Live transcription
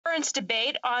Current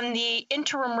debate on the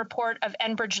interim report of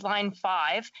Enbridge Line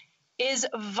 5 is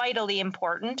vitally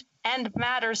important and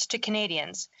matters to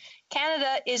Canadians.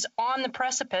 Canada is on the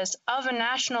precipice of a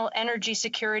national energy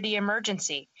security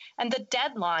emergency, and the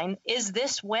deadline is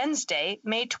this Wednesday,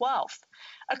 May 12th.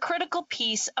 A critical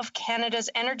piece of Canada's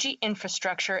energy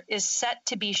infrastructure is set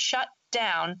to be shut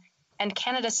down, and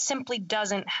Canada simply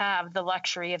doesn't have the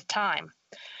luxury of time.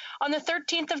 On the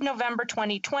 13th of November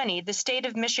 2020, the state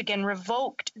of Michigan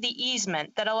revoked the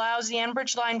easement that allows the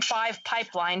Enbridge Line 5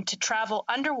 pipeline to travel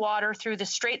underwater through the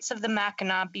Straits of the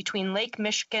Mackinac between Lake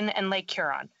Michigan and Lake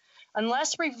Huron.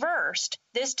 Unless reversed,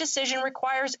 this decision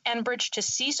requires Enbridge to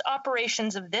cease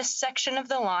operations of this section of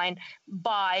the line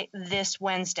by this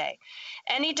Wednesday.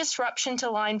 Any disruption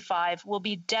to Line 5 will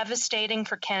be devastating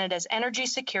for Canada's energy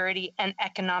security and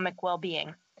economic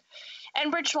well-being.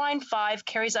 Enbridge Line 5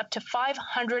 carries up to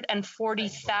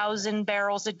 540,000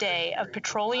 barrels a day of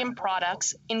petroleum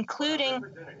products, including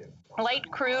light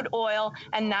crude oil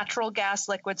and natural gas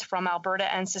liquids from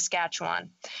Alberta and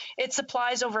Saskatchewan. It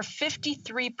supplies over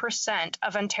 53%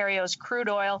 of Ontario's crude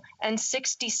oil and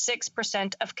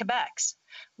 66% of Quebec's.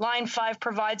 Line 5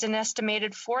 provides an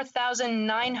estimated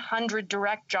 4,900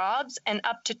 direct jobs and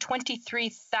up to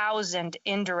 23,000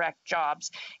 indirect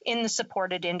jobs in the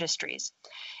supported industries.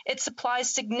 It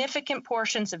supplies significant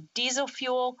portions of diesel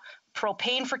fuel,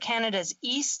 propane for Canada's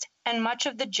east, and much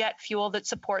of the jet fuel that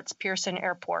supports Pearson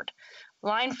Airport.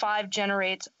 Line 5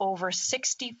 generates over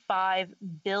 $65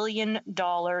 billion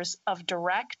of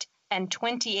direct and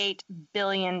 $28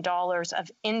 billion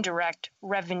of indirect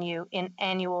revenue in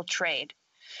annual trade.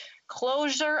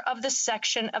 Closure of the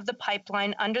section of the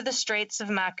pipeline under the Straits of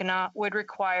Mackinac would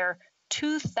require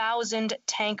 2,000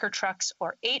 tanker trucks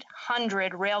or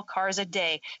 800 rail cars a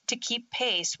day to keep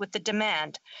pace with the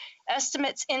demand.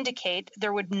 Estimates indicate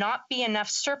there would not be enough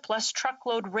surplus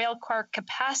truckload rail car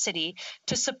capacity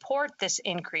to support this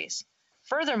increase.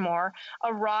 Furthermore,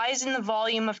 a rise in the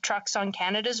volume of trucks on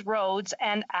Canada's roads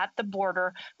and at the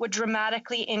border would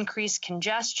dramatically increase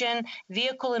congestion,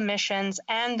 vehicle emissions,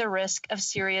 and the risk of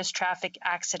serious traffic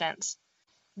accidents.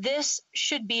 This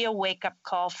should be a wake-up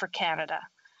call for Canada,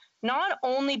 not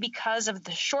only because of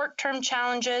the short-term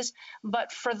challenges,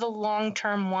 but for the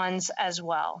long-term ones as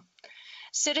well.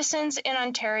 Citizens in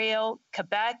Ontario,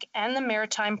 Quebec, and the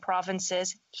Maritime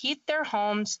provinces heat their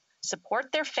homes,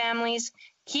 support their families,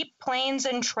 keep planes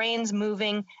and trains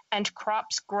moving, and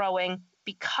crops growing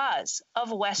because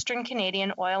of Western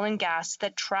Canadian oil and gas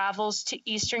that travels to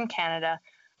Eastern Canada,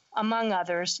 among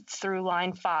others, through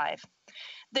Line 5.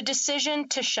 The decision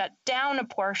to shut down a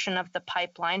portion of the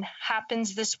pipeline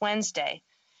happens this Wednesday.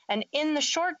 And in the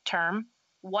short term,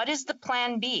 what is the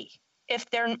plan B if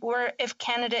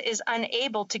Canada is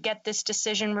unable to get this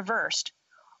decision reversed?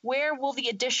 Where will the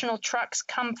additional trucks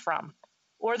come from?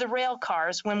 Or the rail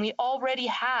cars when we already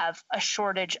have a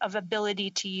shortage of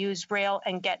ability to use rail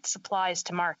and get supplies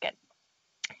to market?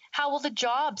 How will the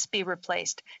jobs be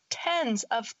replaced? Tens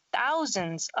of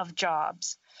thousands of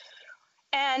jobs.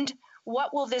 And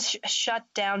what will this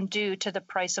shutdown do to the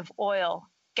price of oil,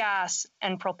 gas,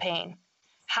 and propane?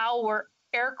 How will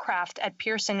aircraft at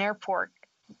Pearson Airport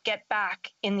get back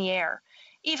in the air?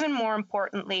 Even more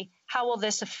importantly, how will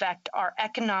this affect our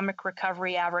economic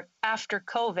recovery after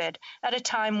COVID at a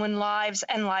time when lives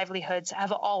and livelihoods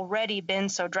have already been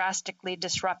so drastically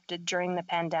disrupted during the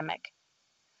pandemic?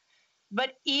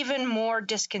 But even more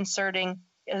disconcerting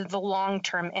are the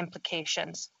long-term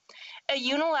implications. A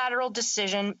unilateral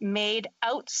decision made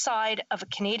outside of a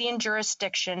Canadian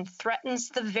jurisdiction threatens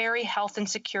the very health and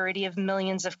security of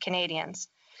millions of Canadians.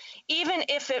 Even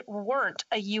if it weren't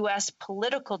a U.S.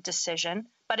 political decision,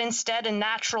 but instead a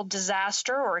natural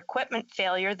disaster or equipment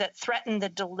failure that threatened the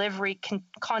delivery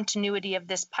continuity of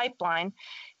this pipeline,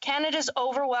 Canada's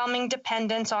overwhelming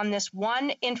dependence on this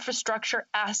one infrastructure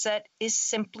asset is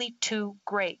simply too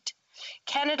great.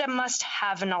 Canada must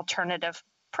have an alternative,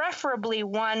 preferably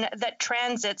one that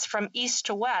transits from east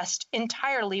to west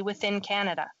entirely within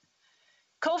Canada.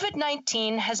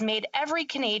 COVID-19 has made every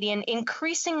Canadian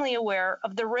increasingly aware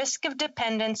of the risk of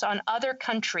dependence on other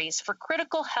countries for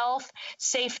critical health,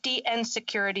 safety, and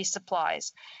security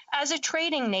supplies. As a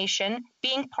trading nation,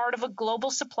 being part of a global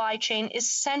supply chain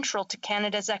is central to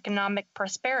Canada's economic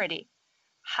prosperity.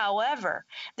 However,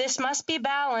 this must be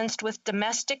balanced with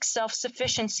domestic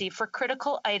self-sufficiency for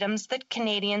critical items that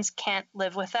Canadians can't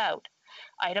live without.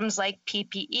 Items like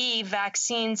PPE,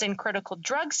 vaccines, and critical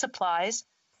drug supplies.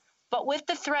 But with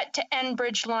the threat to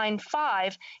Enbridge Line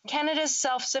 5, Canada's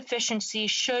self-sufficiency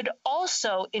should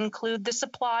also include the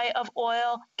supply of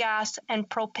oil, gas, and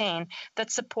propane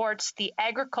that supports the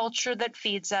agriculture that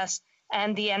feeds us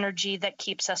and the energy that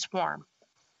keeps us warm.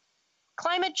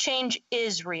 Climate change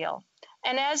is real,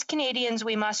 and as Canadians,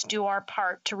 we must do our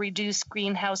part to reduce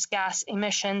greenhouse gas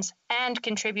emissions and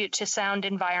contribute to sound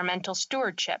environmental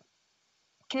stewardship.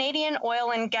 Canadian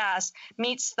oil and gas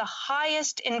meets the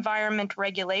highest environment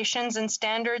regulations and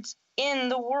standards in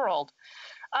the world.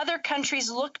 Other countries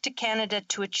look to Canada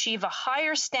to achieve a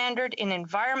higher standard in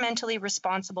environmentally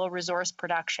responsible resource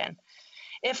production.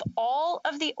 If all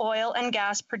of the oil and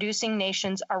gas producing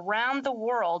nations around the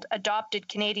world adopted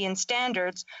Canadian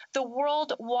standards, the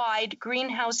worldwide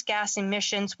greenhouse gas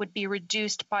emissions would be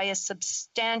reduced by a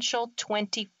substantial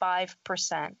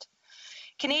 25%.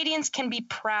 Canadians can be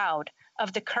proud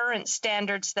of the current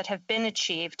standards that have been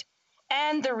achieved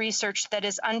and the research that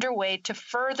is underway to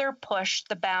further push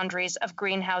the boundaries of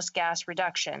greenhouse gas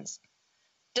reductions.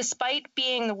 Despite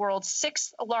being the world's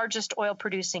sixth largest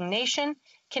oil-producing nation,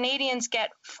 Canadians get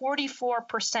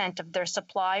 44% of their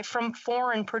supply from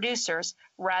foreign producers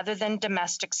rather than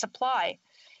domestic supply.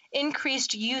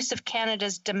 Increased use of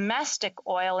Canada's domestic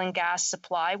oil and gas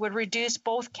supply would reduce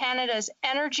both Canada's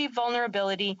energy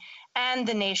vulnerability and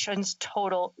the nation's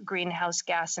total greenhouse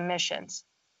gas emissions.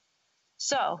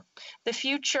 So, the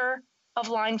future of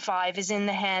Line 5 is in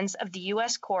the hands of the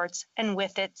U.S. courts and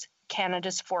with it,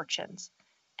 Canada's fortunes.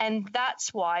 And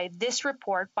that's why this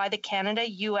report by the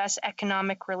Canada-U.S.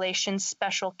 Economic Relations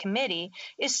Special Committee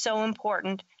is so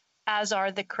important, as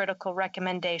are the critical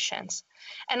recommendations.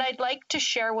 And I'd like to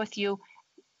share with you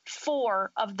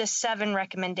 4 of the 7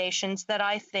 recommendations that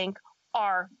I think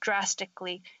are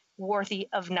drastically worthy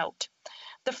of note.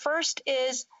 The first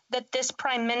is that this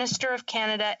Prime Minister of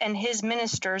Canada and his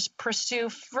ministers pursue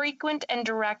frequent and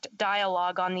direct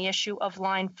dialogue on the issue of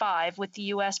Line 5 with the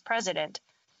U.S. President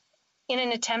in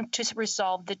an attempt to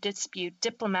resolve the dispute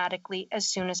diplomatically as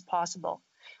soon as possible.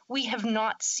 We have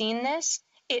not seen this.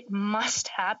 It must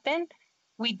happen.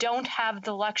 We don't have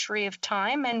the luxury of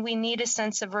time, and we need a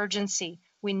sense of urgency.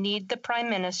 We need the Prime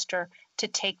Minister to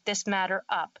take this matter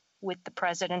up with the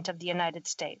President of the United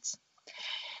States.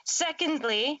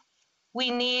 Secondly, we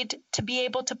need to be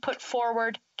able to put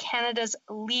forward Canada's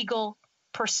legal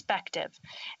perspective.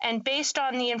 And based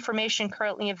on the information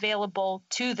currently available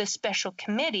to the special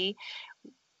committee,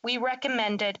 we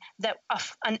recommended that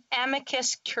an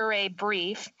amicus curiae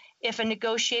brief, if a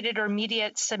negotiated or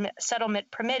immediate settlement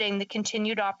permitting the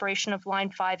continued operation of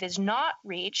Line 5 is not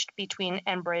reached between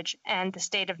Enbridge and the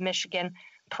state of Michigan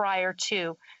prior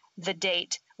to the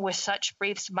date with such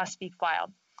briefs must be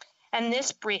filed. And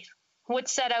this brief would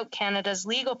set out Canada's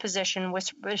legal position with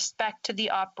respect to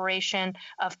the operation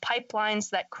of pipelines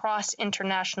that cross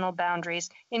international boundaries,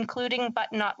 including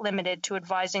but not limited to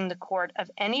advising the court of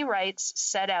any rights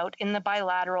set out in the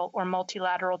bilateral or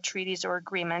multilateral treaties or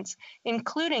agreements,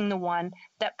 including the one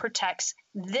that protects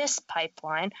this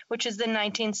pipeline, which is the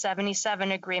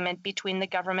 1977 agreement between the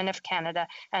Government of Canada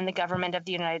and the Government of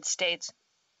the United States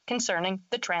concerning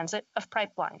the transit of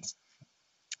pipelines.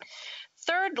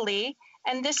 Thirdly,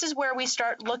 and this is where we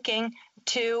start looking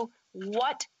to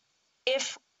what's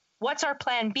our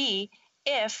plan B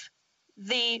if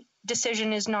the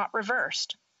decision is not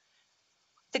reversed.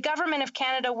 The Government of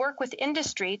Canada work with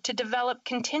industry to develop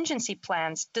contingency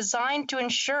plans designed to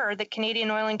ensure that Canadian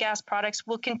oil and gas products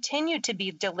will continue to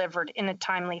be delivered in a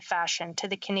timely fashion to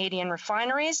the Canadian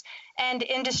refineries and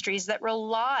industries that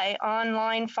rely on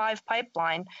Line 5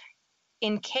 pipeline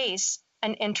in case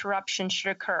an interruption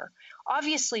should occur.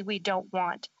 Obviously, we don't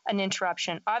want an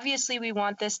interruption. Obviously, we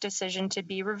want this decision to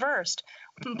be reversed.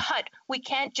 But we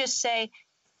can't just say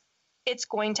it's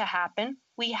going to happen.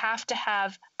 We have to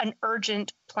have an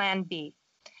urgent plan B.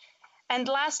 And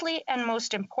lastly, and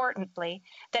most importantly,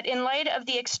 that in light of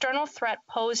the external threat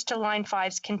posed to Line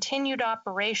 5's continued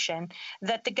operation,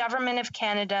 that the Government of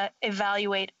Canada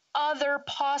evaluate other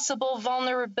possible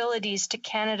vulnerabilities to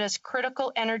Canada's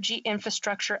critical energy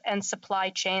infrastructure and supply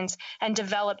chains and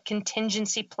develop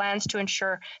contingency plans to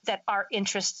ensure that our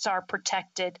interests are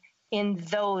protected in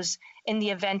the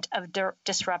event of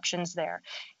disruptions there.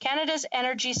 Canada's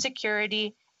energy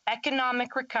security,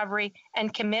 economic recovery,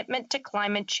 and commitment to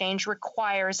climate change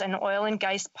requires an oil and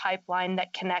gas pipeline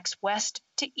that connects west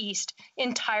to east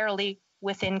entirely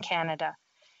within Canada.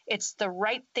 It's the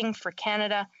right thing for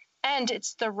Canada, and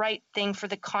it's the right thing for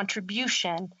the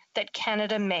contribution that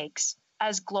Canada makes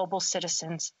as global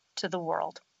citizens to the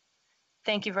world.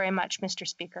 Thank you very much, Mr.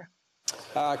 Speaker.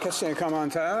 Questions et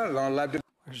commentaires.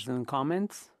 Questions and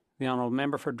comments? The Honourable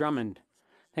Member for Drummond.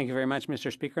 Thank you very much,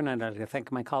 Mr. Speaker, and I'd like to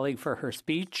thank my colleague for her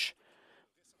speech.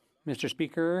 Mr.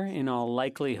 Speaker, in all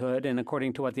likelihood, and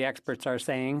according to what the experts are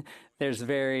saying, there's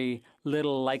very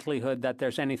little likelihood that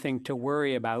there's anything to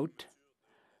worry about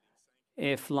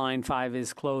if Line 5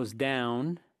 is closed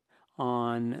down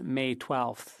on May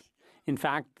 12th. In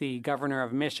fact, the governor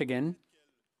of Michigan,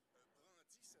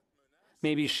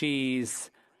 maybe she's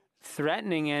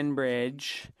threatening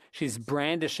Enbridge, she's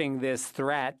brandishing this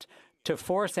threat to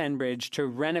force Enbridge to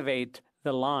renovate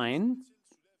the line.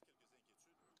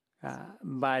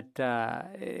 But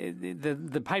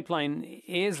the pipeline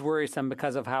is worrisome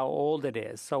because of how old it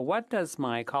is. So what does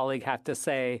my colleague have to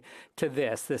say to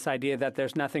this idea that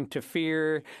there's nothing to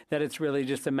fear, that it's really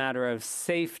just a matter of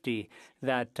safety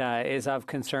that is of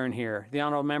concern here? The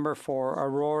honourable member for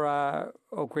Aurora,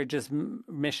 Oak Ridges,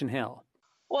 Mission Hill.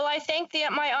 Well, I thank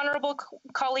my honorable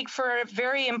colleague for a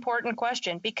very important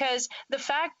question, because the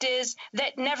fact is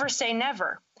that never say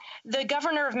never. The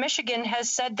governor of Michigan has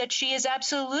said that she is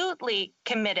absolutely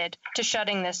committed to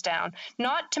shutting this down.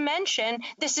 Not to mention,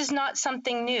 this is not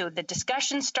something new. The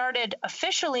discussion started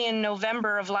officially in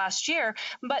November of last year,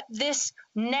 but this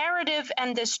narrative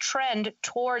and this trend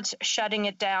towards shutting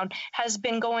it down has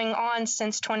been going on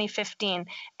since 2015,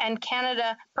 and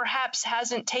Canada perhaps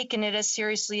hasn't taken it as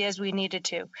seriously as we needed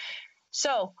to.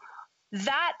 So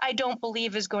that I don't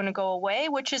believe is going to go away,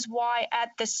 which is why at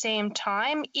the same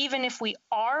time, even if we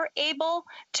are able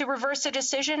to reverse a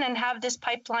decision and have this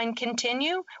pipeline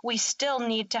continue, we still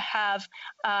need to have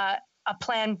a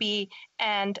plan B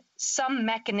and some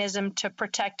mechanism to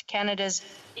protect Canada's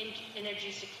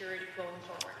energy security going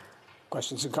forward.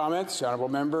 Questions and comments? The honourable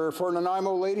member for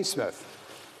Nanaimo, Ladysmith.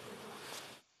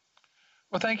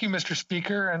 Well, thank you, Mr.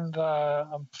 Speaker, and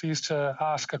I'm pleased to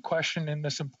ask a question in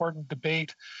this important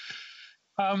debate.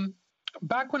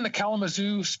 Back when the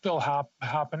Kalamazoo spill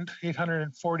happened,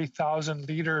 840,000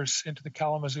 liters into the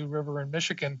Kalamazoo River in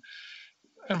Michigan,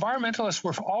 environmentalists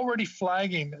were already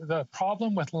flagging the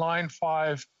problem with Line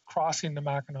 5 crossing the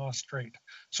Mackinac Strait.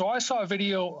 So I saw a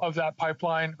video of that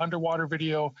pipeline, underwater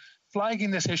video,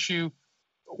 flagging this issue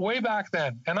way back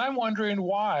then. And I'm wondering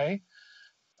why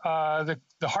the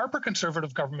Harper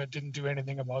Conservative government didn't do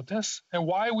anything about this, and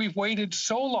why we've waited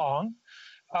so long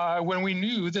when we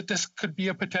knew that this could be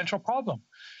a potential problem.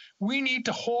 We need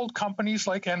to hold companies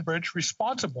like Enbridge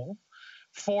responsible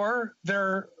for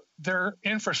their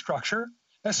infrastructure,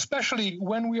 especially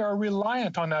when we are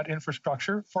reliant on that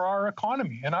infrastructure for our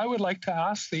economy. And I would like to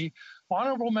ask the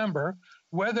honourable member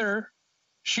whether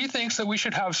she thinks that we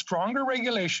should have stronger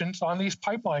regulations on these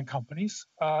pipeline companies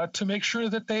to make sure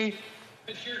that they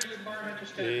adhere to environmental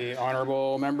standards. The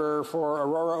honourable member for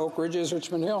Aurora, Oak Ridges,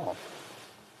 Richmond Hill.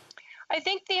 I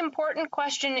think the important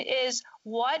question is,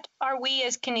 what are we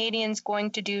as Canadians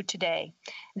going to do today?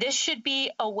 This should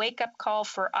be a wake-up call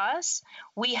for us.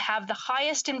 We have the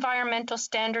highest environmental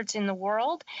standards in the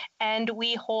world, and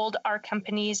we hold our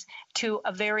companies to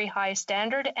a very high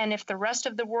standard. And if the rest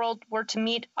of the world were to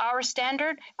meet our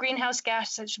standard, greenhouse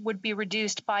gases would be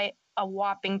reduced by a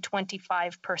whopping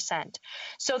 25%.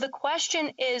 So the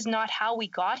question is not how we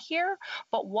got here,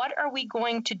 but what are we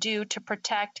going to do to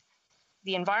protect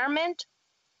the environment,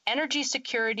 energy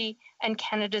security, and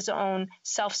Canada's own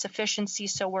self-sufficiency,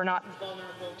 so we're not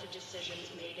vulnerable to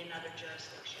decisions made in other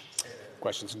jurisdictions.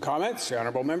 Questions and comments? The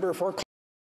honourable member for